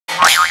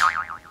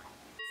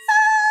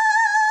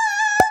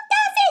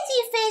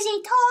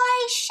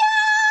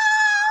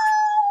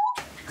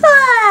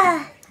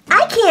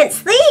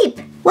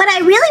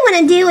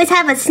want to do is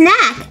have a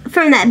snack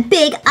from that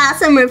big,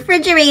 awesome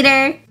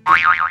refrigerator. I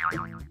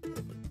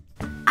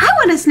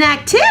want a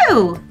snack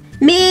too.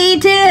 Me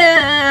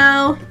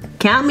too.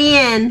 Count me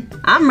in.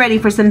 I'm ready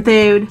for some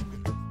food.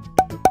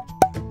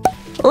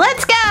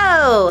 Let's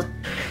go.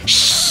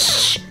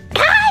 Shh!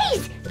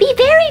 Guys, be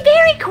very,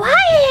 very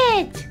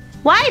quiet.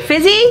 Why,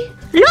 Fizzy?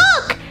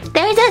 Look,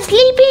 there's a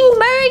sleeping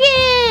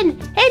Bergen.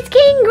 It's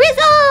King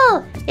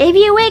Gristle. If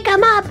you wake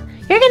him up,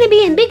 you're gonna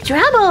be in big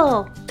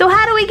trouble. So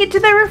how do we get to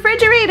the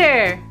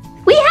refrigerator?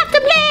 We have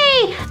to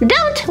play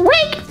Don't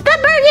Wake the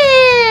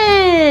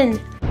Bergen.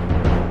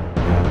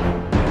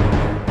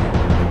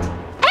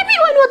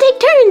 Everyone will take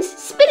turns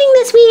spinning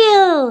this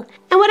wheel.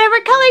 And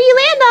whatever color you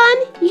land on,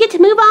 you get to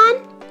move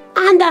on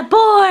the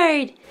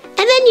board.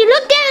 And then you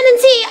look down and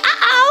see,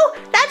 uh-oh,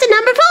 that's a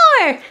number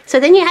 4. So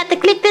then you have to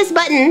click this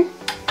button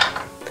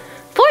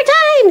 4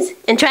 times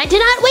and try to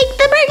not wake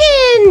the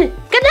Bergen.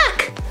 Good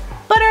luck.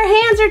 But our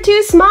hands are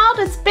too small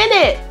to spin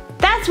it.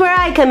 That's where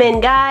I come in,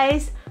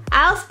 guys.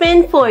 I'll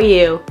spin for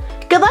you.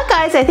 Good luck,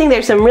 guys. I think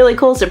there's some really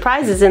cool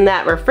surprises in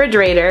that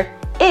refrigerator.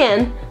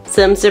 And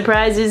some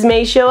surprises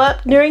may show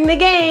up during the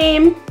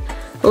game.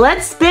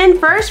 Let's spin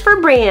first for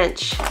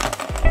Branch.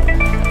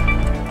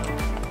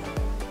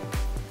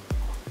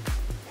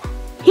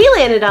 He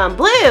landed on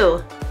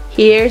blue.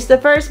 Here's the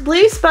first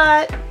blue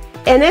spot,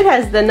 and it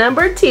has the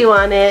number 2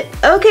 on it.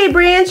 Okay,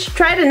 Branch,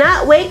 try to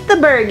not wake the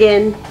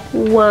Bergen.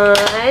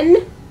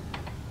 1,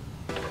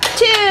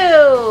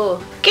 2.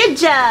 Good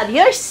job,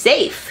 you're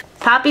safe.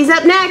 Poppy's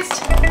up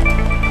next.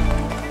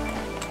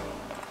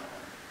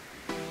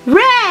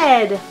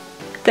 Red.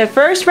 The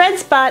first red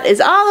spot is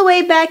all the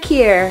way back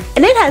here,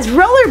 and it has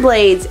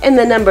rollerblades and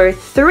the number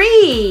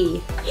 3.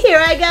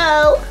 Here I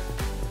go.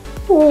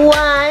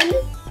 1,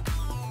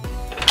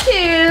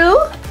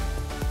 2,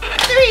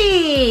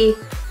 3.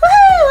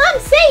 Woo, I'm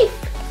safe.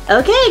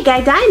 Okay,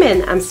 Guy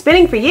Diamond, I'm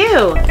spinning for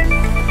you.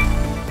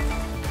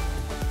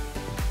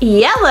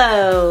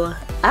 Yellow.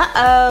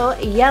 Uh-oh,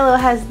 yellow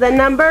has the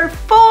number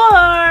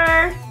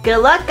 4. Good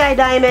luck, Guy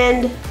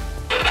Diamond.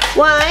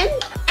 1,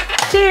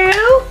 2,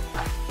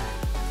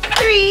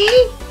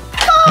 3, 4.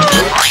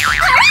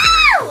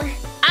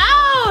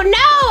 Oh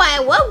no, I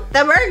woke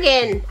the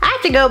Bergen. I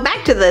have to go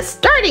back to the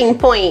starting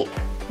point.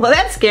 Well,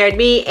 that scared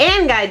me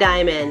and Guy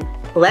Diamond.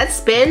 Let's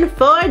spin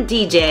for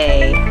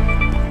DJ.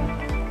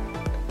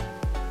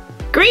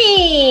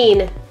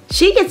 Green.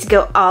 She gets to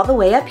go all the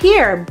way up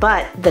here,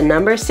 but the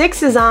number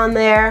 6 is on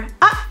there.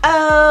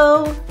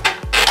 Uh-oh.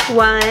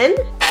 1,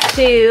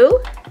 2,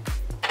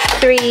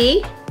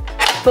 3,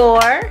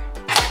 4,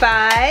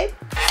 5,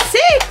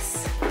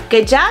 6.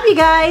 Good job, you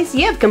guys.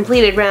 You have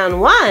completed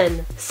round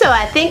 1. So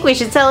I think we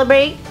should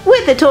celebrate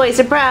with a toy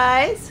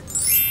surprise.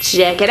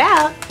 Check it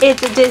out.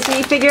 It's a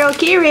Disney figure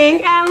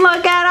keyring, and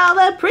look at all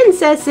the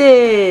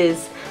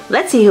princesses.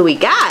 Let's see who we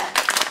got.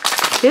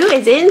 Who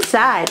is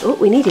inside? Oh,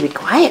 we need to be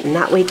quiet and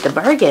not wake the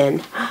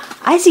Bergen.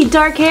 I see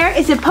dark hair.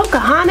 Is it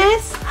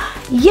Pocahontas?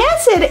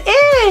 Yes, it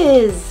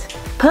is.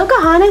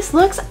 Pocahontas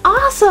looks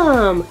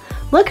awesome.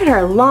 Look at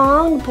her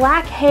long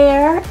black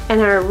hair and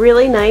her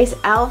really nice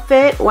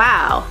outfit.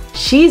 Wow,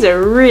 she's a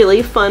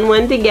really fun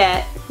one to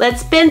get.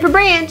 Let's spin for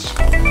Branch.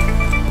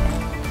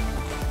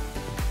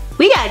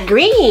 We got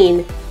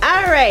green.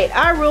 All right,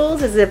 our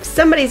rules is if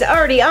somebody's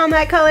already on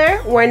that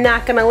color, we're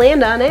not gonna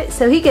land on it,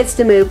 so he gets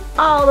to move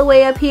all the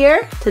way up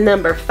here to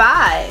number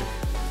 5.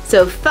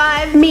 So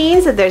 5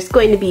 means that there's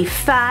going to be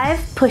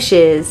 5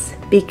 pushes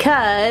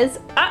because,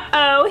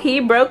 uh-oh, he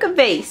broke a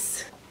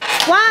vase.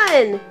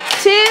 1,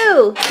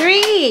 2,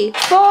 3,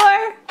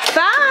 4,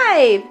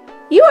 5.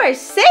 You are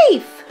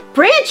safe.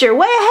 Branch, you're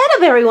way ahead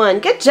of everyone.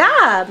 Good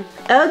job.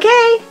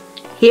 Okay,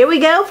 here we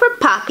go for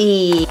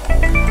Poppy.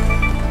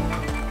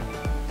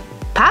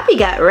 Poppy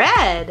got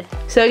red,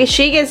 so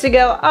she gets to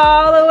go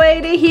all the way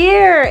to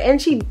here,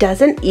 and she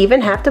doesn't even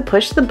have to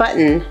push the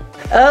button.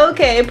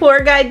 Okay,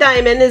 poor Guy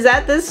Diamond is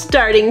at the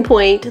starting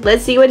point.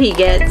 Let's see what he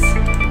gets.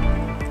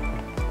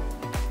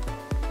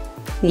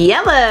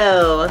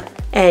 Yellow,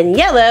 and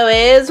yellow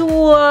is,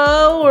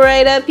 whoa,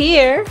 right up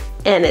here,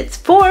 and it's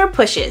 4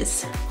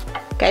 pushes.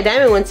 Guy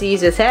Diamond wants to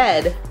use his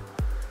head.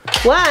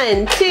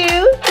 1,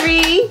 2,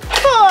 3,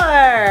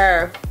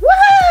 4.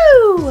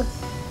 Woohoo!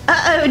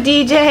 Uh-oh,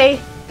 DJ.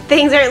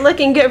 Things aren't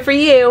looking good for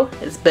you.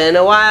 It's been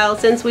a while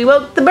since we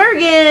woke the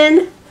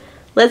Bergen.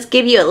 Let's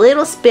give you a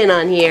little spin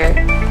on here.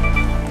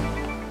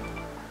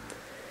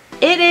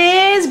 It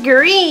is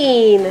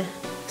green.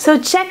 So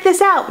check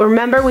this out.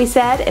 Remember we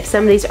said if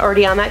somebody's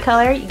already on that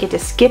color, you get to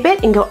skip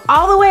it and go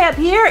all the way up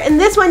here. And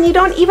this one, you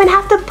don't even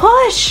have to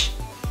push.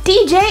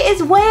 DJ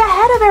is way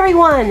ahead of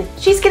everyone.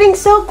 She's getting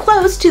so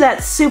close to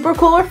that super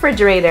cool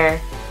refrigerator.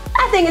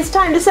 I think it's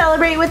time to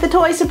celebrate with the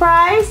toy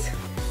surprise.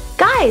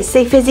 Guys,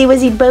 say Fizzy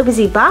Wizzy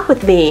Bobizzy Bop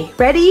with me.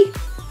 Ready?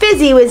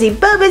 Fizzy Wizzy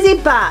Bobizzy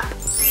Bop.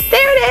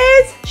 There it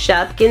is!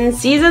 Shopkins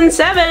Season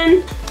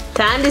 7.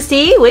 Time to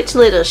see which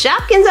little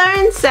Shopkins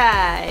are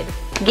inside.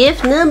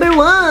 Gift number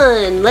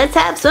 1. Let's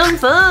have some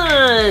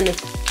fun.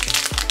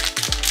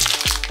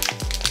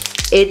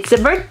 It's a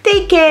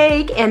birthday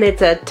cake, and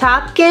it's a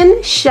Topkin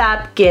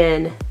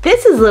Shopkin.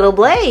 This is Little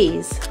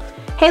Blaze.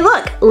 Hey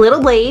look, Little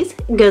Blaze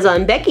goes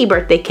on Becky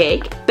birthday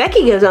cake.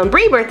 Becky goes on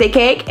Bree birthday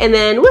cake, and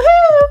then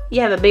woohoo,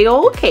 you have a big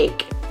old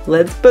cake.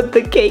 Let's put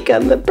the cake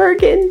on the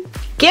Bergen.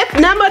 Gift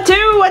number 2,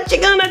 what you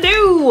gonna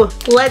do?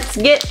 Let's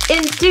get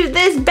into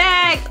this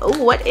bag.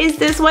 Oh, what is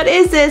this? What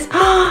is this?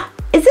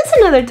 Is this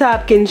another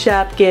Topkin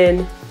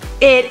Shopkin?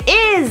 It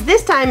is!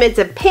 This time it's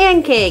a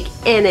pancake,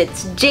 and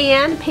it's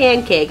Jan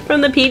pancake from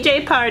the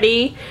PJ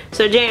party.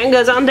 So Jan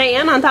goes on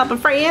Dan on top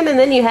of Fran, and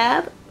then you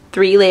have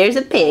 3 layers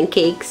of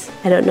pancakes.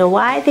 I don't know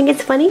why I think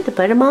it's funny to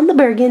put them on the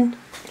Bergen.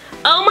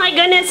 Oh my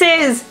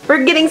goodnesses!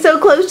 We're getting so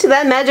close to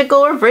that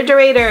magical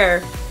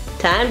refrigerator.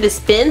 Time to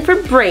spin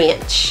for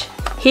Branch.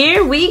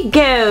 Here we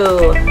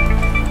go.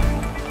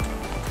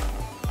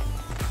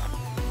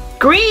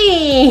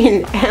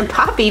 Green! And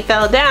Poppy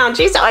fell down.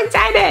 She's so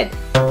excited.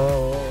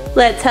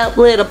 Let's help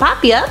little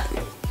Poppy up.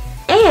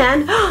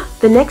 And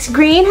the next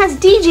green has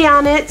DJ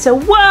on it. So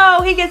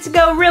whoa, he gets to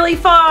go really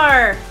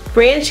far.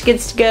 Branch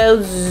gets to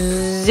go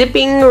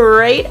zipping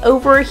right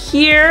over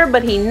here,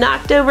 but he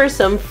knocked over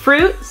some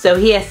fruit, so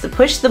he has to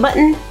push the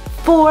button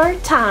 4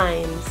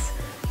 times.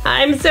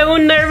 I'm so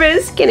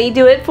nervous. Can he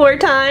do it 4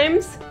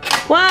 times?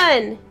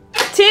 1,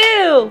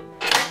 2,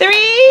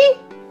 3,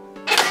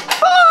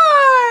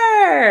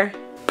 4!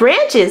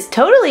 Branch is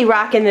totally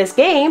rocking this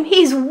game.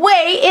 He's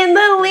way in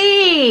the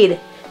lead.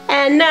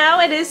 And now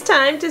it is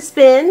time to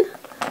spin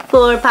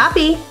for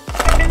Poppy.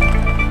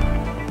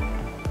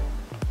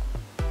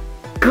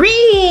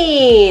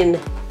 Green!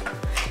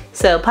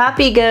 So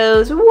Poppy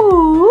goes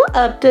woo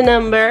up to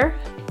number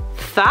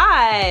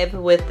 5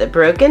 with the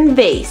broken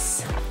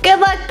vase. Good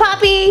luck,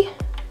 Poppy!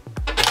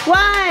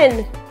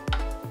 1,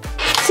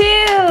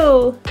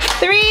 2,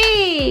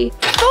 3,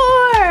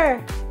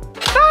 4,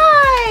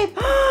 5!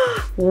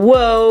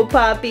 Whoa,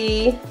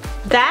 Poppy.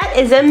 That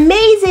is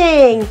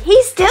amazing!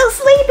 He's still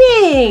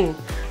sleeping!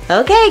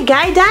 Okay,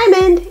 Guy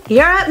Diamond,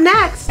 you're up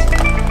next.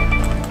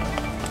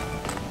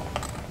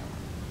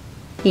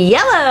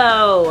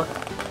 Yellow!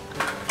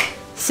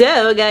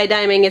 So, Guy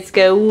Diamond gets to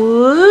go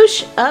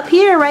whoosh up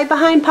here right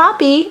behind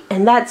Poppy,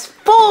 and that's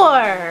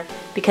 4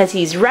 because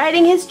he's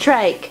riding his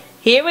trike.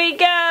 Here we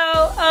go!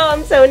 Oh,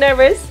 I'm so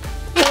nervous.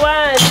 1.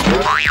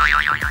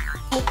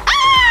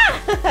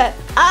 Ah!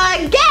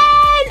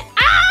 Again!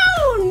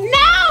 Oh,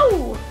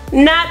 no!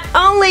 Not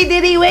only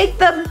did he wake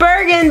the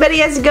Bergen, but he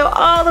has to go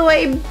all the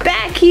way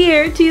back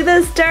here to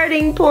the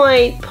starting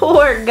point.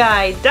 Poor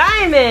Guy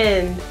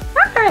Diamond.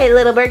 All right,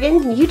 little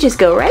Bergen, you just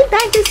go right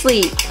back to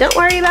sleep. Don't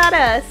worry about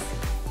us.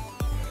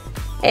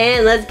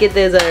 And let's get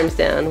those arms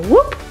down.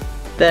 Whoop!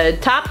 The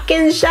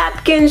Topkin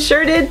Shopkin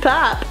sure did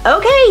pop.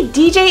 Okay,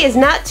 DJ is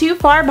not too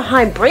far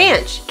behind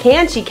Branch.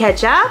 Can she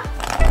catch up?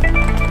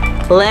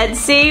 Let's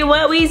see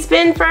what we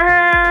spin for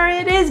her.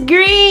 It is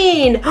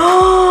green.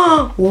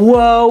 Whoa,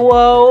 whoa,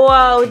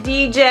 whoa,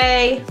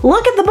 DJ.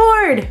 Look at the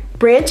board.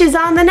 Branch is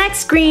on the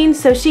next screen,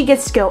 so she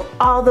gets to go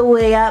all the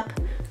way up,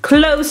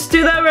 close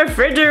to the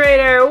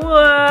refrigerator. Whoa,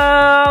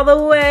 all the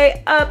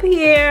way up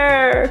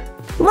here.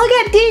 Look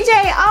at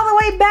DJ all the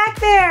way back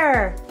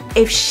there.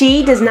 If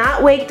she does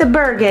not wake the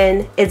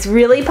Bergen, it's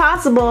really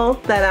possible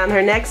that on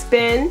her next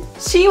spin,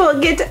 she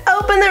will get to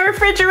open the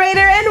refrigerator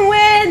and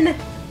win.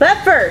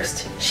 But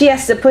first, she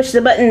has to push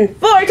the button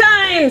 4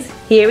 times.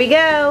 Here we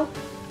go.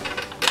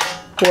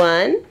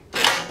 1,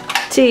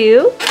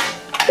 2,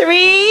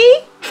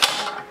 3,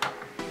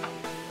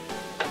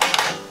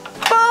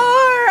 4.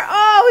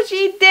 Oh,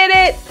 she did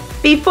it.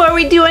 Before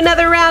we do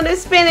another round of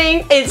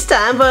spinning, it's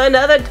time for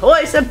another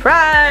toy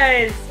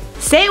surprise.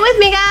 Say it with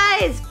me,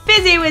 guys.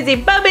 Fizzy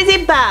Wizzy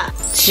Bubbizzy Bop.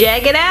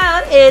 Check it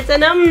out. It's a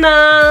Num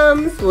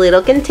Noms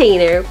little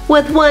container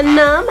with 1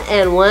 num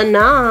and 1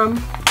 nom.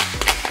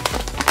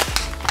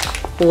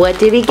 What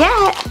did we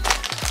get?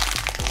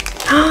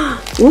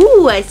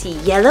 Ooh, I see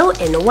yellow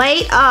and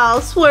white all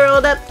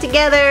swirled up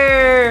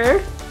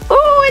together.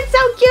 Oh, it's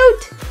so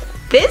cute.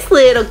 This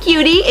little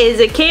cutie is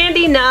a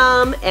candy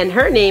nom, and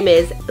her name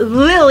is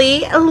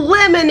Lily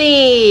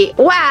Lemony.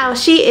 Wow,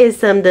 she is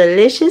some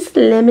delicious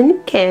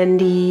lemon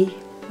candy.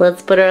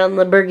 Let's put her on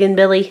the Bergen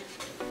Billy.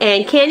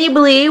 And can you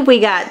believe we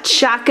got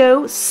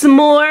Choco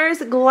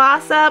S'mores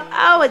Gloss Up?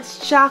 Oh,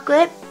 it's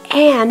chocolate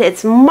and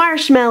it's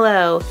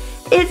marshmallow.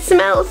 It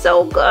smells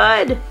so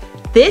good.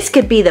 This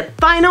could be the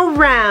final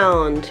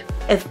round.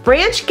 If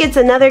Branch gets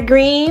another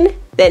green,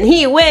 then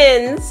he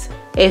wins.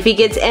 If he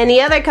gets any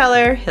other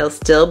color, he'll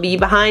still be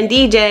behind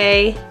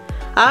DJ.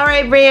 All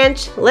right,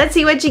 Branch, let's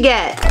see what you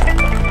get.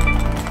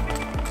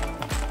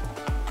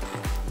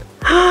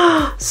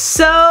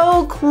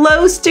 So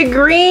close to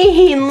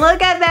green,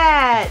 look at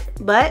that.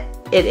 But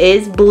it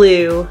is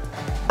blue.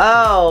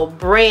 Oh,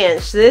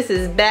 Branch, this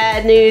is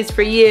bad news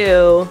for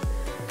you.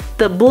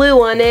 The blue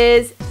one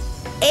is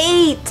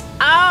 8.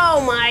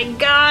 Oh my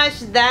gosh,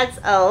 that's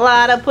a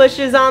lot of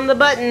pushes on the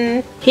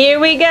button. Here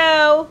we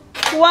go.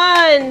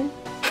 1,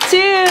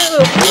 2.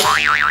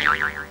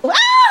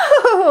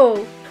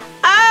 Oh!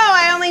 Oh,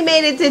 I only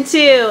made it to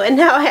 2, and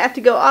now I have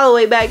to go all the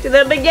way back to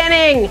the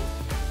beginning.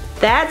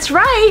 That's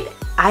right.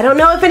 I don't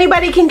know if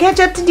anybody can catch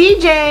up to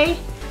DJ.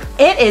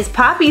 It is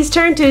Poppy's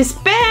turn to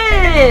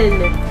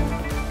spin.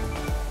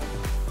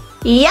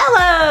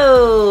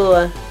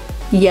 Yellow.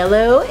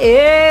 Yellow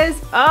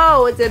is,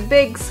 oh, it's a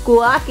big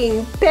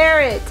squawking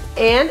parrot.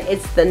 And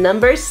it's the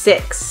number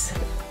 6.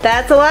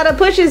 That's a lot of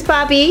pushes,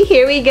 Poppy.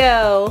 Here we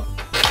go.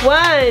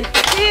 1,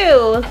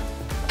 2,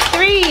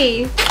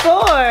 3,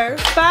 4,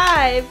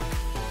 5,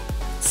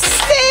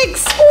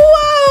 6.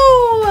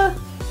 Whoa!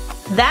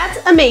 That's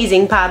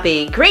amazing,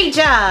 Poppy. Great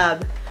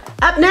job.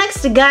 Up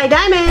next, Guy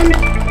Diamond.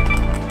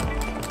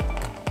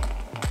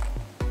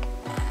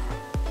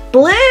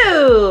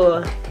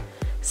 Blue.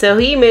 So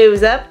he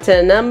moves up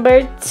to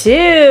number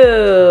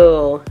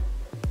 2.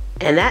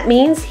 And that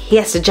means he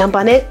has to jump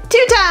on it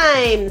 2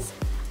 times.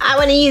 I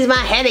want to use my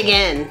head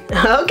again.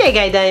 Okay,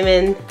 Guy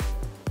Diamond.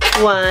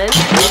 1.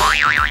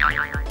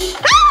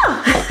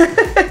 Oh!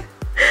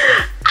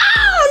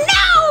 Oh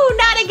no,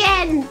 not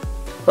again.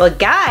 Well,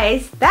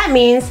 guys, that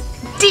means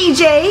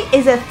DJ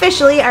is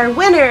officially our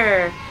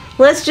winner.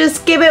 Let's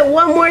just give it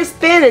one more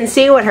spin and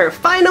see what her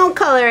final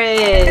color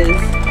is.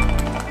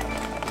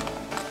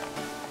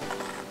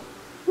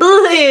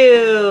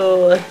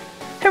 Blue.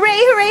 Hooray,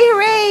 hooray,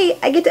 hooray!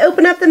 I get to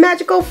open up the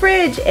magical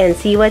fridge and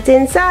see what's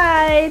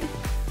inside.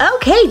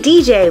 Okay,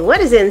 DJ,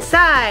 what is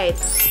inside?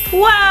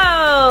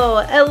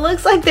 Whoa! It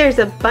looks like there's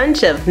a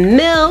bunch of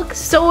milk,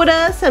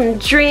 soda, some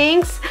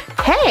drinks.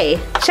 Hey,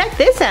 check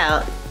this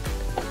out.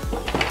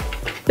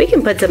 We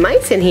can put some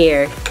ice in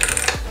here.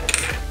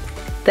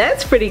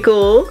 That's pretty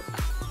cool.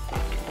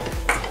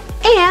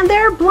 And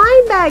there are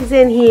blind bags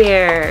in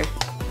here.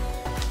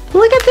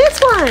 Look at this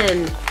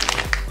one.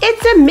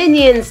 It's a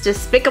Minions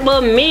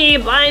Despicable Me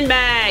blind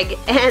bag.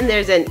 And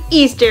there's an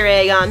Easter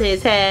egg on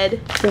his head.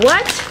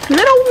 What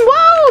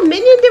whoa,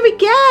 Minion did we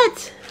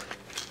get?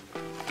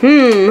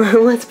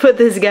 Let's put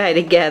this guy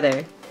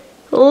together.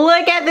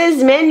 Look at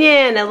this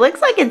Minion. It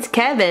looks like it's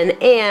Kevin,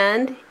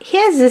 and he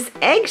has this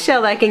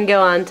eggshell that can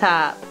go on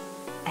top.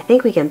 I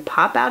think we can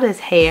pop out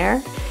his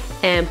hair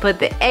and put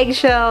the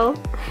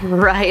eggshell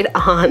right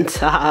on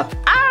top.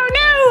 Oh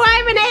no, I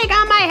have an egg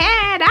on my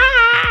head.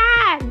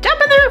 Ah!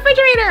 Jump in the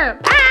refrigerator.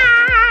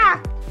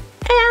 Ah!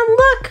 And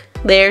look,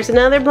 there's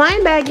another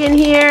blind bag in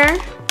here.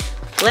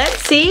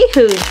 Let's see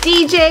who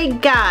DJ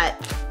got.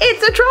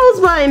 It's a Trolls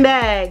blind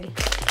bag.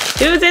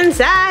 Who's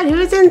inside?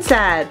 Who's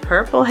inside?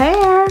 Purple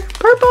hair.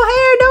 Purple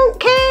hair don't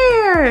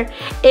care.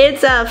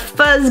 It's a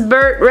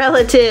Fuzzbert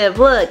relative.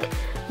 Look,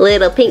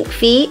 little pink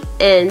feet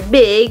and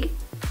big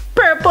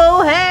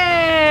purple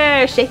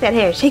hair. Shake that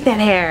hair, shake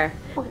that hair.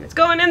 It's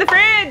going in the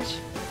fridge.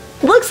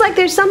 Looks like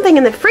there's something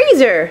in the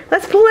freezer.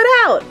 Let's pull it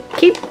out.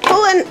 Keep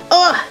pulling.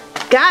 Oh,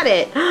 got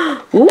it.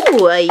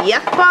 Ooh, a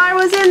Yuck bar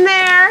was in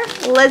there.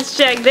 Let's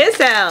check this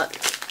out.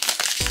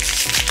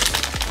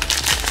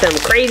 Some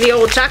crazy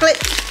old chocolate.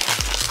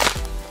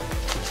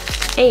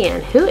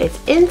 And who is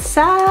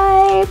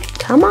inside?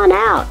 Come on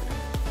out.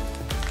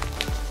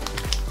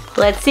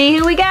 Let's see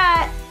who we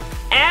got.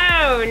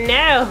 Oh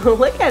no,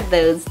 look at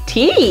those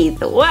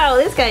teeth. Wow,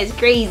 this guy's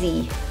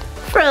crazy.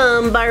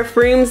 From Barf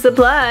Room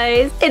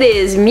Supplies, it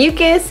is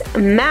mucus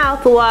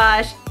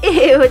mouthwash.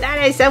 Ew,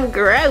 that is so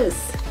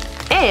gross.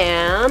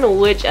 And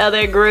which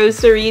other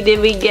grocery did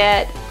we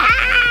get?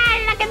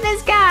 Ah, look at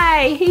this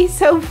guy. He's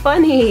so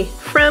funny.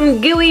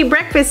 From Gooey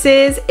Breakfasts,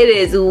 it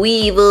is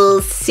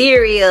Weevil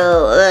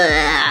cereal.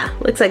 Ugh.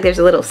 Looks like there's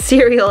a little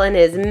cereal in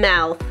his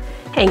mouth.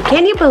 And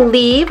can you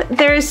believe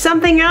there's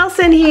something else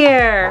in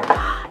here?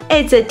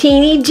 It's a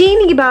teeny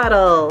genie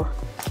bottle.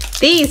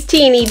 These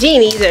teeny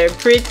genies are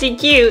pretty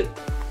cute.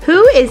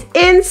 Who is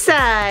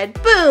inside?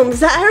 Boom,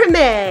 Zyra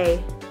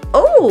May.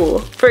 Oh,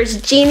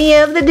 first genie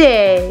of the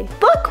day.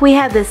 Look, we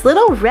have this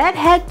little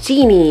redhead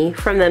genie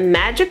from the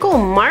Magical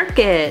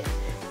Market.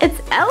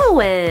 It's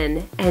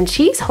Elowin, and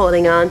she's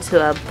holding on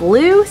to a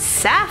blue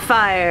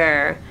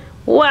sapphire.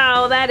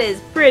 Wow, that is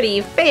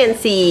pretty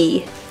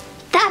fancy.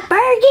 The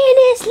Bergen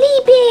is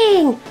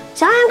sleeping,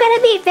 so I'm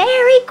gonna be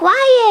very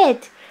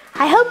quiet.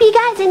 I hope you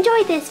guys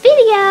enjoyed this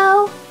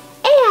video.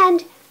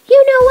 And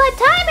you know what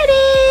time it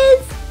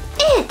is.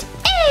 It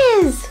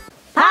is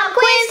Pop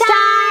quiz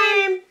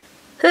time!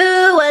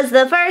 Who was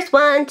the first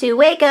one to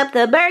wake up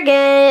the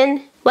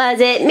Bergen? Was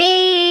it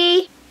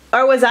me?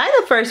 Or was I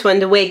the first one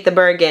to wake the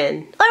Bergen?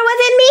 Or was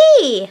it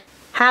me?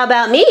 How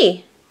about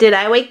me? Did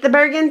I wake the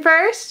Bergen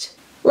first?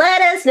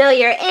 Let us know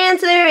your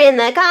answer in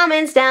the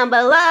comments down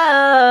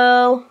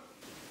below.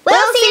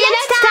 We'll see you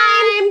next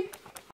time.